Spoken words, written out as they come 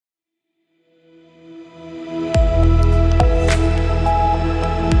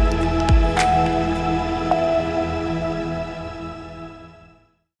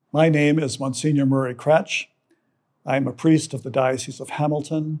My name is Monsignor Murray Kretsch. I am a priest of the Diocese of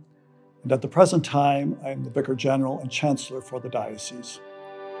Hamilton, and at the present time, I am the Vicar General and Chancellor for the diocese.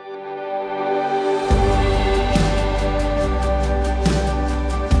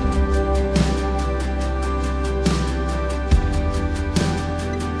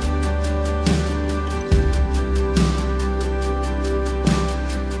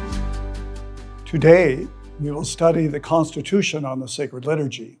 Today, we will study the Constitution on the Sacred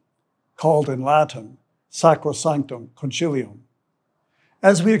Liturgy, called in Latin, Sacrosanctum Concilium.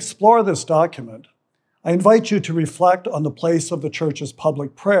 As we explore this document, I invite you to reflect on the place of the Church's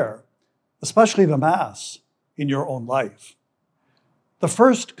public prayer, especially the Mass, in your own life. The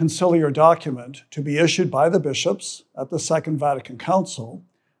first conciliar document to be issued by the bishops at the Second Vatican Council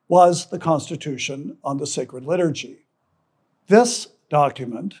was the Constitution on the Sacred Liturgy. This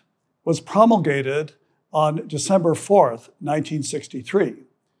document was promulgated on December 4th, 1963,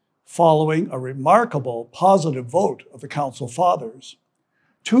 following a remarkable positive vote of the Council Fathers,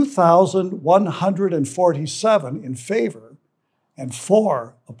 2,147 in favor and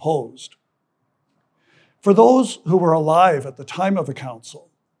 4 opposed. For those who were alive at the time of the Council,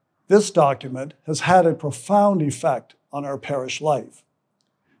 this document has had a profound effect on our parish life,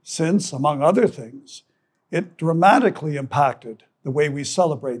 since, among other things, it dramatically impacted the way we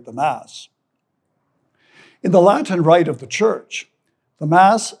celebrate the Mass. In the Latin rite of the Church, the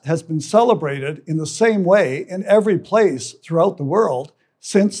Mass has been celebrated in the same way in every place throughout the world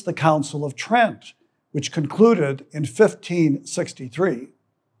since the Council of Trent, which concluded in 1563.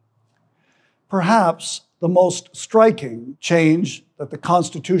 Perhaps the most striking change that the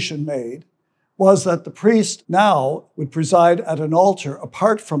Constitution made was that the priest now would preside at an altar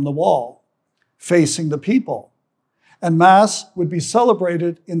apart from the wall, facing the people, and Mass would be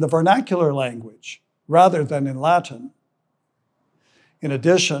celebrated in the vernacular language rather than in Latin. In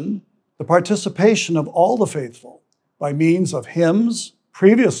addition, the participation of all the faithful by means of hymns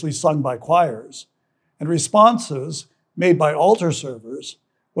previously sung by choirs and responses made by altar servers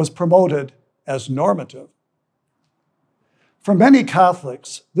was promoted as normative. For many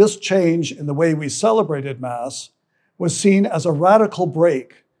Catholics, this change in the way we celebrated Mass was seen as a radical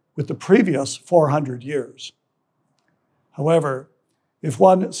break with the previous 400 years. However, if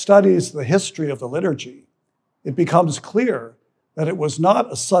one studies the history of the liturgy, it becomes clear that it was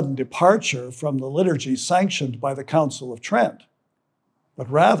not a sudden departure from the liturgy sanctioned by the Council of Trent, but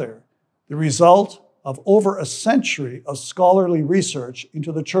rather the result of over a century of scholarly research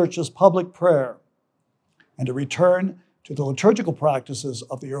into the Church's public prayer and a return to the liturgical practices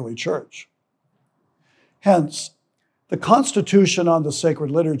of the early Church. Hence, the Constitution on the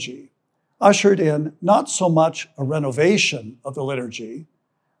Sacred Liturgy ushered in not so much a renovation of the liturgy,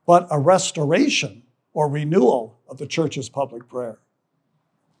 but a restoration or renewal of the Church's public prayer.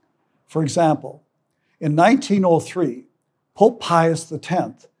 For example, in 1903, Pope Pius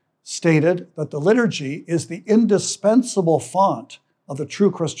X stated that the liturgy is the indispensable font of the true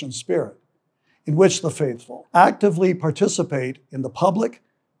Christian spirit, in which the faithful actively participate in the public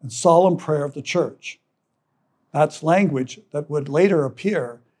and solemn prayer of the Church. That's language that would later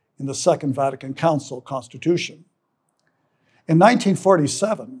appear in the Second Vatican Council Constitution. In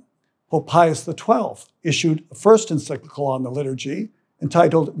 1947, Pope Pius XII issued a first encyclical on the liturgy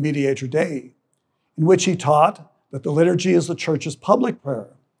entitled Mediator Dei, in which he taught that the liturgy is the Church's public prayer,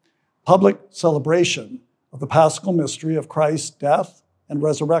 public celebration of the paschal mystery of Christ's death and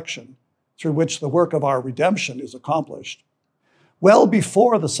resurrection, through which the work of our redemption is accomplished. Well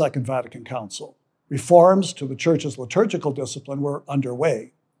before the Second Vatican Council, reforms to the Church's liturgical discipline were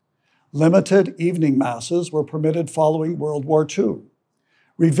underway. Limited evening masses were permitted following World War II.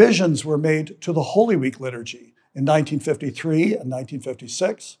 Revisions were made to the Holy Week liturgy in 1953 and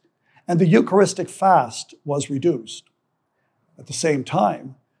 1956, and the Eucharistic fast was reduced. At the same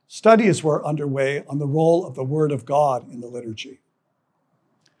time, studies were underway on the role of the Word of God in the liturgy.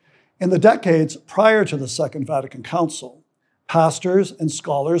 In the decades prior to the Second Vatican Council, pastors and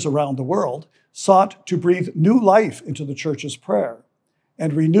scholars around the world sought to breathe new life into the Church's prayer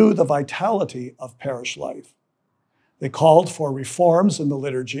and renew the vitality of parish life. They called for reforms in the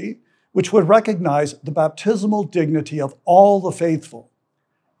liturgy, which would recognize the baptismal dignity of all the faithful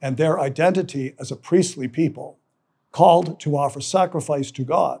and their identity as a priestly people, called to offer sacrifice to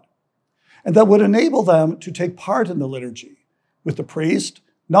God, and that would enable them to take part in the liturgy, with the priest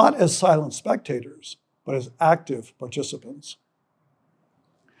not as silent spectators, but as active participants.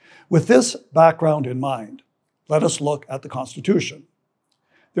 With this background in mind, let us look at the Constitution.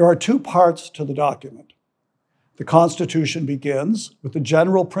 There are 2 parts to the document. The Constitution begins with the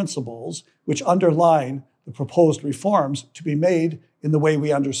general principles which underline the proposed reforms to be made in the way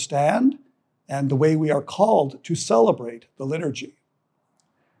we understand and the way we are called to celebrate the liturgy.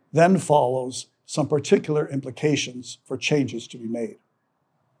 Then follows some particular implications for changes to be made.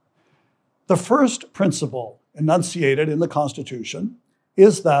 The first principle enunciated in the Constitution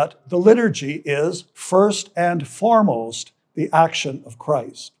is that the liturgy is first and foremost the action of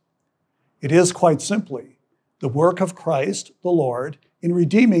Christ. It is quite simply the work of Christ, the Lord, in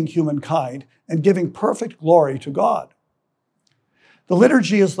redeeming humankind and giving perfect glory to God. The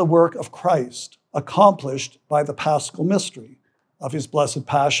liturgy is the work of Christ, accomplished by the Paschal mystery of his blessed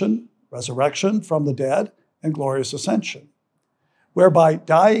passion, resurrection from the dead, and glorious ascension, whereby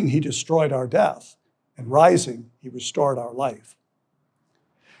dying he destroyed our death, and rising he restored our life.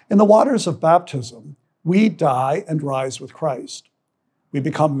 In the waters of baptism, we die and rise with Christ. We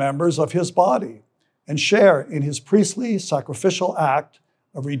become members of his body and share in his priestly sacrificial act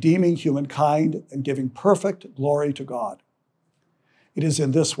of redeeming humankind and giving perfect glory to God. It is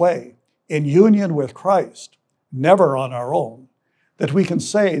in this way, in union with Christ, never on our own, that we can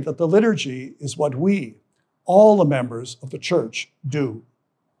say that the liturgy is what we, all the members of the Church, do.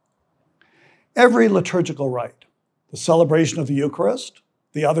 Every liturgical rite, the celebration of the Eucharist,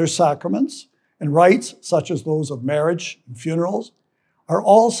 the other sacraments, and rites such as those of marriage and funerals, are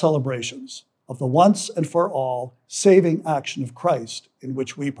all celebrations of the once and for all saving action of Christ in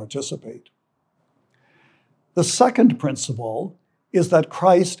which we participate. The second principle is that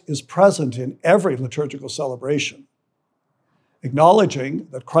Christ is present in every liturgical celebration. Acknowledging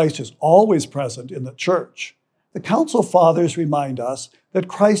that Christ is always present in the Church, the Council Fathers remind us that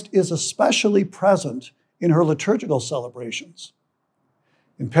Christ is especially present in her liturgical celebrations.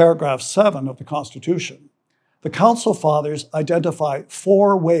 In paragraph 7 of the Constitution, the Council Fathers identify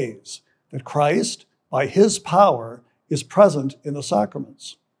 4 ways that Christ, by his power, is present in the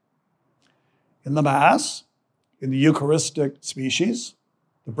sacraments. In the Mass, in the Eucharistic species,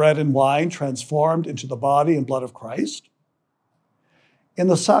 the bread and wine transformed into the body and blood of Christ. In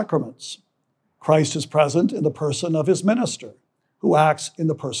the sacraments, Christ is present in the person of his minister, who acts in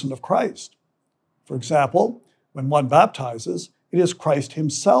the person of Christ. For example, when one baptizes, it is Christ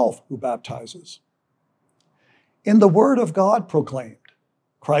himself who baptizes. In the Word of God proclaimed,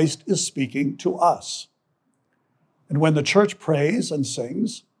 Christ is speaking to us. And when the Church prays and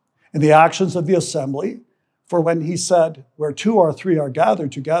sings, in the actions of the assembly, for when he said, "Where 2 or 3 are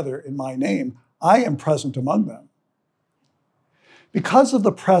gathered together in my name, I am present among them." Because of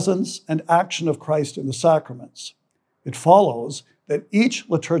the presence and action of Christ in the sacraments, it follows that each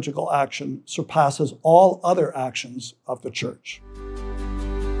liturgical action surpasses all other actions of the Church.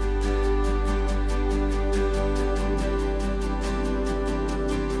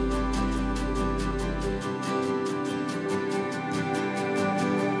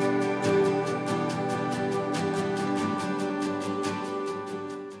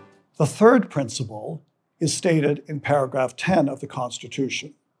 The third principle is stated in paragraph 10 of the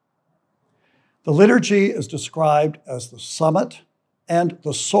Constitution. The liturgy is described as the summit and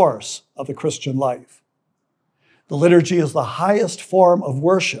the source of the Christian life. The liturgy is the highest form of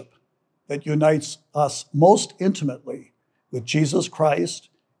worship that unites us most intimately with Jesus Christ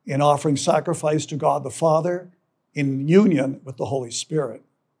in offering sacrifice to God the Father in union with the Holy Spirit.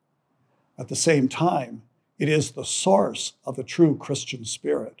 At the same time, it is the source of the true Christian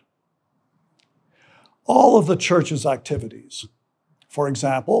spirit. All of the Church's activities, for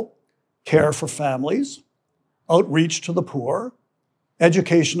example, care for families, outreach to the poor,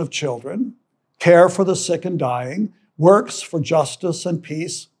 education of children, care for the sick and dying, works for justice and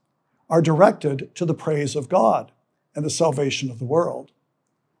peace, are directed to the praise of God and the salvation of the world.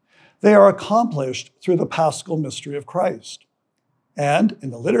 They are accomplished through the Paschal mystery of Christ. And in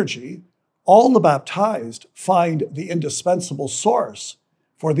the liturgy, all the baptized find the indispensable source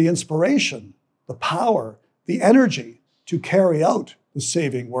for the inspiration, the power, the energy to carry out the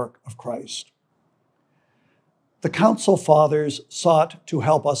saving work of Christ. The Council Fathers sought to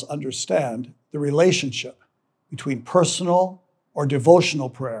help us understand the relationship between personal or devotional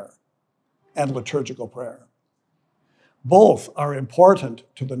prayer and liturgical prayer. Both are important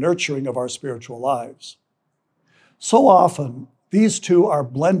to the nurturing of our spiritual lives. So often, these two are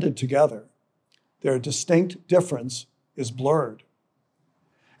blended together. Their distinct difference is blurred.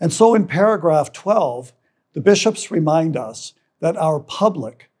 And so in paragraph 12, the bishops remind us that our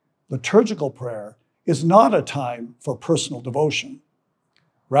public liturgical prayer is not a time for personal devotion.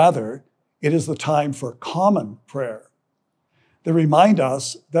 Rather, it is the time for common prayer. They remind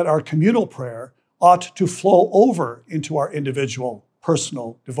us that our communal prayer ought to flow over into our individual,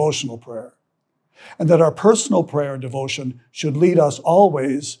 personal, devotional prayer, and that our personal prayer and devotion should lead us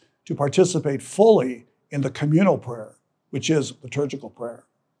always to participate fully in the communal prayer, which is liturgical prayer.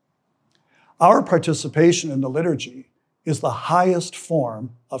 Our participation in the liturgy is the highest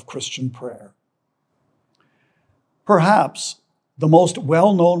form of Christian prayer. Perhaps the most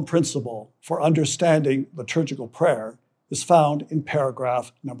well-known principle for understanding liturgical prayer is found in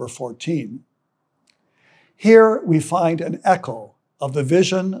paragraph number 14. Here we find an echo of the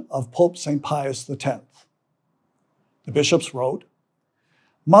vision of Pope St. Pius X. The bishops wrote,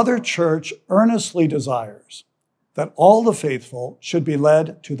 "Mother Church earnestly desires that all the faithful should be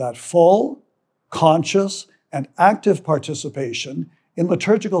led to that full, conscious, and active participation in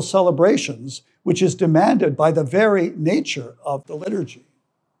liturgical celebrations which is demanded by the very nature of the liturgy."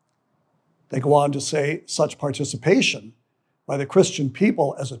 They go on to say such participation by the Christian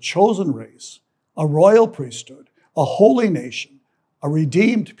people as a chosen race, a royal priesthood, a holy nation, a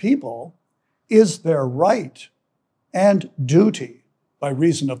redeemed people, is their right and duty by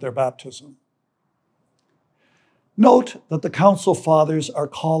reason of their baptism. Note that the Council Fathers are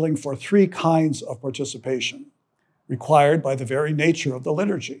calling for three kinds of participation, required by the very nature of the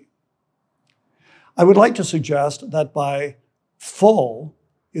liturgy. I would like to suggest that by full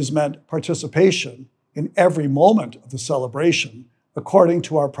is meant participation in every moment of the celebration according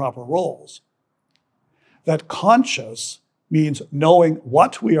to our proper roles. That conscious means knowing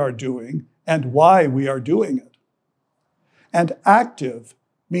what we are doing and why we are doing it. And active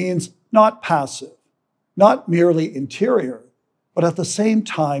means not passive, not merely interior, but at the same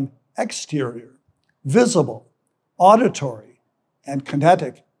time exterior, visible, auditory, and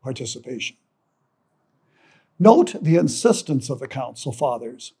kinetic participation. Note the insistence of the Council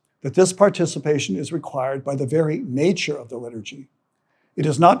Fathers that this participation is required by the very nature of the liturgy. It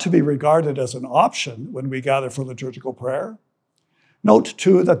is not to be regarded as an option when we gather for liturgical prayer. Note,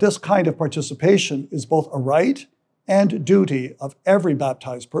 too, that this kind of participation is both a right and duty of every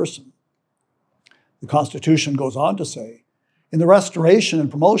baptized person. The Constitution goes on to say, in the restoration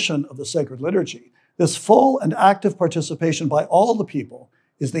and promotion of the sacred liturgy, this full and active participation by all the people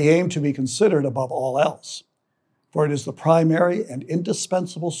is the aim to be considered above all else, for it is the primary and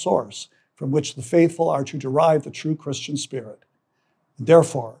indispensable source from which the faithful are to derive the true Christian spirit. And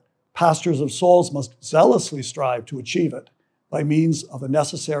therefore, pastors of souls must zealously strive to achieve it by means of the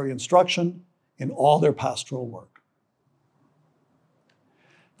necessary instruction in all their pastoral work.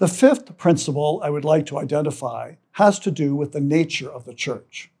 The fifth principle I would like to identify has to do with the nature of the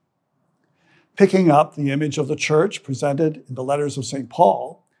church. Picking up the image of the church presented in the letters of St.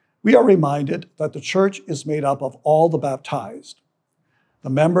 Paul, we are reminded that the church is made up of all the baptized, the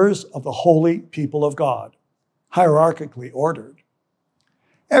members of the holy people of God, hierarchically ordered.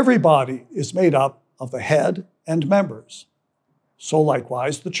 Every body is made up of the head and members. So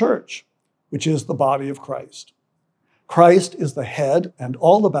likewise the church, which is the body of Christ. Christ is the head, and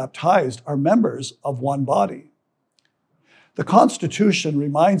all the baptized are members of one body. The Constitution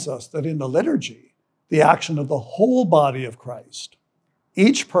reminds us that in the liturgy, the action of the whole body of Christ,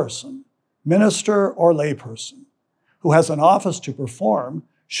 each person, minister or layperson, who has an office to perform,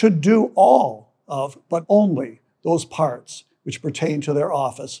 should do all of, but only, those parts which pertain to their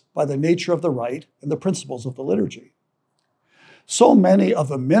office by the nature of the rite and the principles of the liturgy. So many of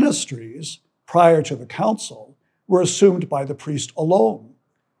the ministries prior to the council were assumed by the priest alone,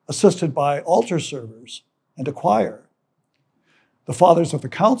 assisted by altar servers and a choir. The fathers of the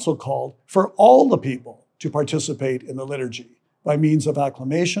council called for all the people to participate in the liturgy by means of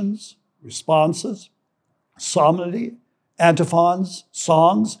acclamations, responses, psalmody, antiphons,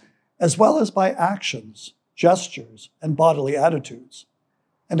 songs, as well as by actions, gestures, and bodily attitudes,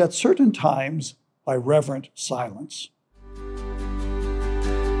 and at certain times by reverent silence.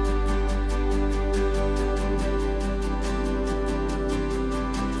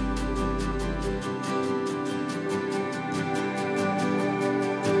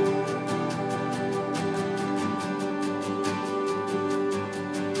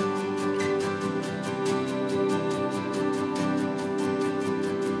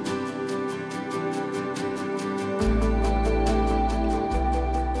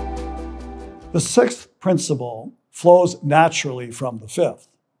 The sixth principle flows naturally from the fifth.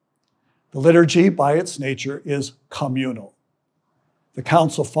 The liturgy, by its nature, is communal. The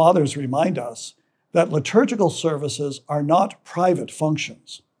Council Fathers remind us that liturgical services are not private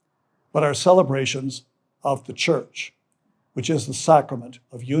functions, but are celebrations of the Church, which is the sacrament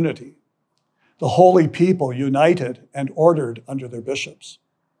of unity, the holy people united and ordered under their bishops.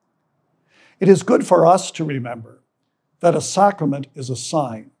 It is good for us to remember that a sacrament is a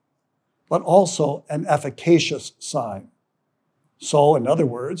sign, but also an efficacious sign. So, in other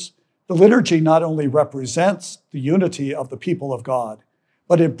words, the liturgy not only represents the unity of the people of God,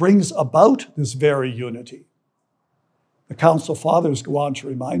 but it brings about this very unity. The Council Fathers go on to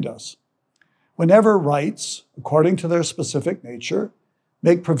remind us, whenever rites, according to their specific nature,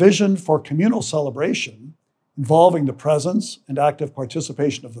 make provision for communal celebration involving the presence and active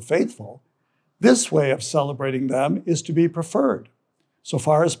participation of the faithful, this way of celebrating them is to be preferred, so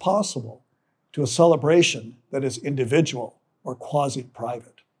far as possible, to a celebration that is individual or quasi-private.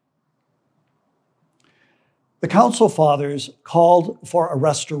 The Council Fathers called for a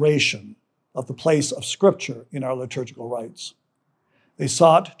restoration of the place of Scripture in our liturgical rites. They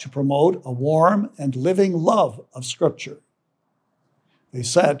sought to promote a warm and living love of Scripture. They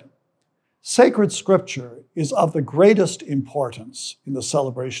said, "Sacred Scripture is of the greatest importance in the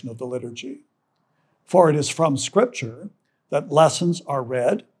celebration of the liturgy, for it is from Scripture that lessons are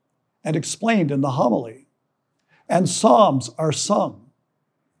read and explained in the homily, and psalms are sung.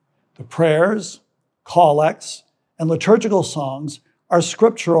 The prayers, collects, and liturgical songs are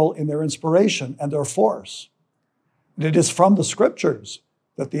scriptural in their inspiration and their force. And it is from the Scriptures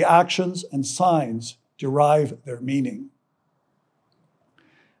that the actions and signs derive their meaning."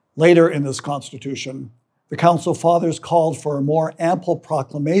 Later in this constitution, the Council Fathers called for a more ample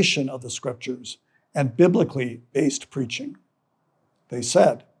proclamation of the Scriptures and biblically based preaching. They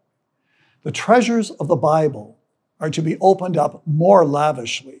said, "The treasures of the Bible are to be opened up more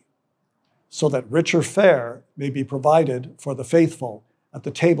lavishly, so that richer fare may be provided for the faithful at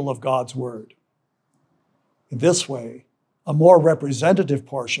the table of God's Word. In this way, a more representative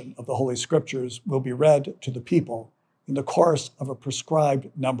portion of the Holy Scriptures will be read to the people in the course of a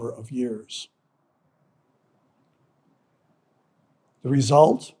prescribed number of years." The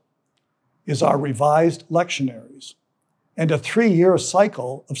result is our revised lectionaries and a 3-year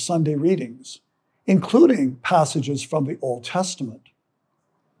cycle of Sunday readings, including passages from the Old Testament.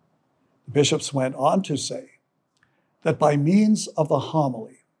 The bishops went on to say that by means of the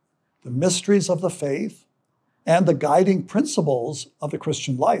homily, the mysteries of the faith and the guiding principles of the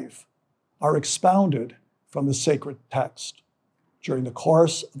Christian life are expounded from the sacred text during the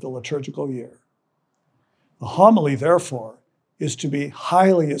course of the liturgical year. The homily, therefore, is to be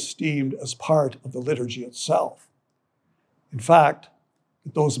highly esteemed as part of the liturgy itself. In fact,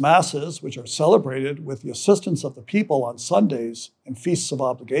 at those masses which are celebrated with the assistance of the people on Sundays and feasts of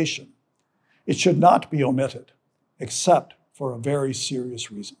obligation, it should not be omitted, except for a very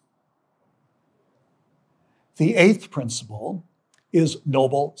serious reason. The 8th principle is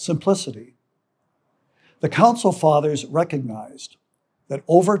noble simplicity. The Council Fathers recognized that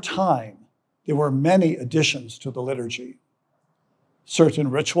over time, there were many additions to the liturgy.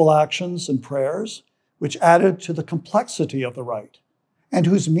 Certain ritual actions and prayers which added to the complexity of the rite and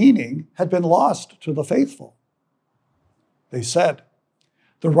whose meaning had been lost to the faithful. They said,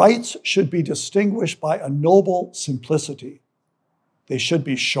 the rites should be distinguished by a noble simplicity. They should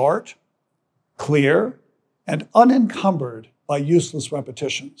be short, clear, and unencumbered by useless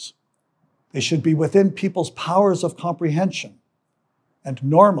repetitions. They should be within people's powers of comprehension and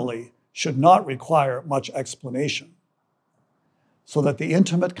normally should not require much explanation, so that the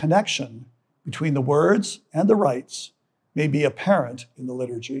intimate connection between the words and the rites may be apparent in the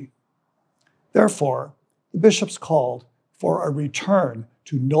liturgy. Therefore, the bishops called for a return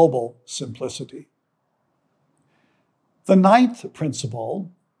to noble simplicity. The 9th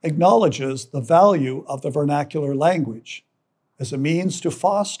principle acknowledges the value of the vernacular language as a means to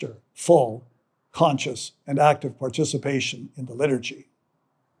foster full, conscious, and active participation in the liturgy.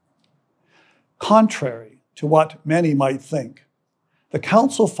 Contrary to what many might think, the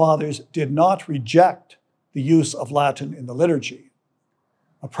Council Fathers did not reject the use of Latin in the liturgy,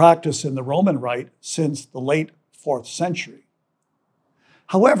 a practice in the Roman Rite since the late 4th century.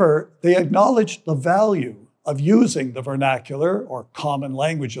 However, they acknowledged the value of using the vernacular or common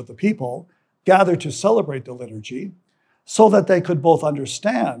language of the people gathered to celebrate the liturgy so that they could both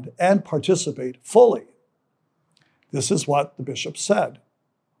understand and participate fully. This is what the bishop said.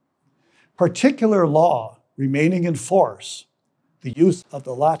 Particular law remaining in force, the use of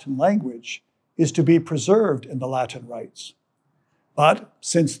the Latin language is to be preserved in the Latin rites. But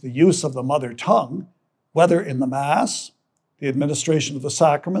since the use of the mother tongue, whether in the Mass, the administration of the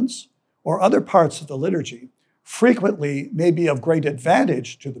sacraments, or other parts of the liturgy, frequently may be of great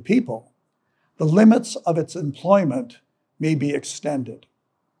advantage to the people, the limits of its employment may be extended.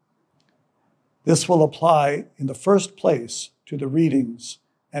 This will apply in the first place to the readings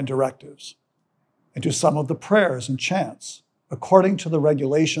and directives, and to some of the prayers and chants, according to the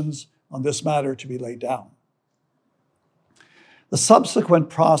regulations on this matter to be laid down. The subsequent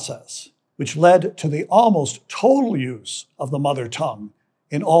process, which led to the almost total use of the mother tongue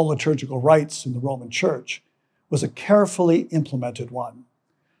in all liturgical rites in the Roman Church, was a carefully implemented one,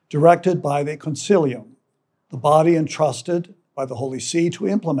 directed by the Concilium, the body entrusted by the Holy See to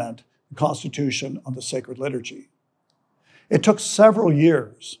implement the Constitution on the Sacred Liturgy. It took several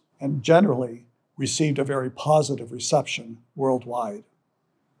years and generally received a very positive reception worldwide.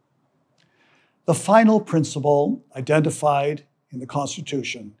 The final principle identified in the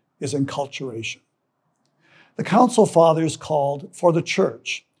Constitution is enculturation. The Council Fathers called for the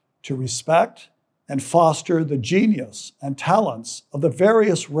Church to respect and foster the genius and talents of the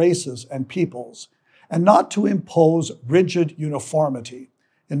various races and peoples, and not to impose rigid uniformity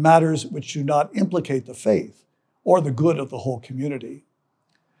in matters which do not implicate the faith or the good of the whole community.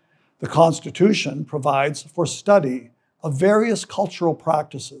 The Constitution provides for study of various cultural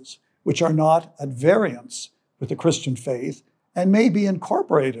practices which are not at variance with the Christian faith and may be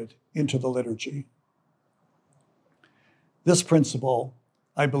incorporated into the liturgy. This principle,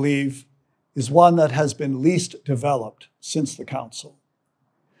 I believe, is one that has been least developed since the Council.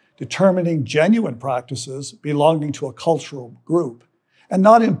 Determining genuine practices belonging to a cultural group and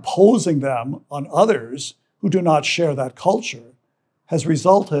not imposing them on others who do not share that culture has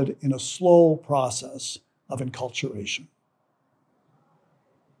resulted in a slow process of enculturation.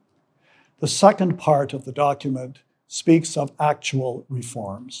 The second part of the document speaks of actual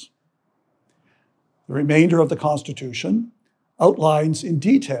reforms. The remainder of the Constitution outlines in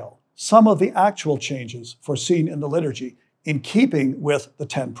detail some of the actual changes foreseen in the liturgy in keeping with the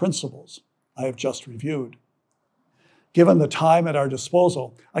 10 principles I have just reviewed. Given the time at our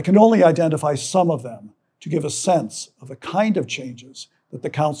disposal, I can only identify some of them to give a sense of the kind of changes that the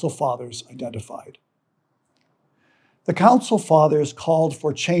Council Fathers identified. The Council Fathers called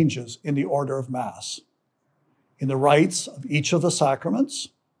for changes in the order of Mass, in the rites of each of the sacraments,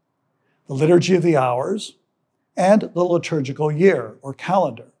 the liturgy of the hours, and the liturgical year or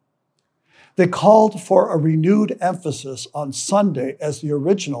calendar. They called for a renewed emphasis on Sunday as the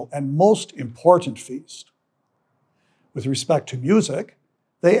original and most important feast. With respect to music,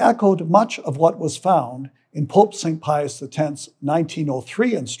 they echoed much of what was found in Pope St. Pius X's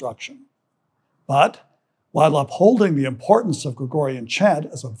 1903 instruction. But while upholding the importance of Gregorian chant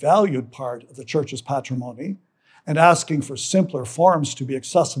as a valued part of the Church's patrimony and asking for simpler forms to be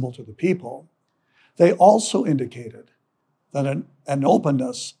accessible to the people, they also indicated that an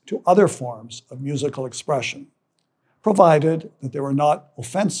openness to other forms of musical expression, provided that they were not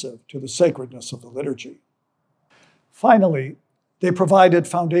offensive to the sacredness of the liturgy. Finally, they provided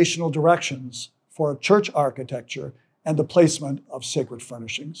foundational directions for church architecture and the placement of sacred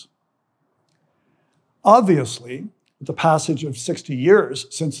furnishings. Obviously, with the passage of 60 years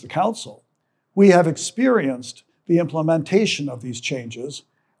since the Council, we have experienced the implementation of these changes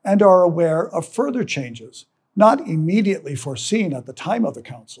and are aware of further changes not immediately foreseen at the time of the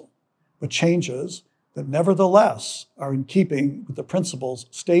Council, but changes that nevertheless are in keeping with the principles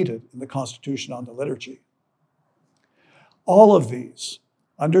stated in the Constitution on the Liturgy. All of these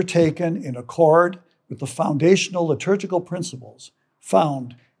undertaken in accord with the foundational liturgical principles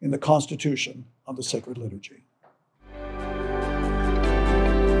found in the Constitution on the Sacred Liturgy.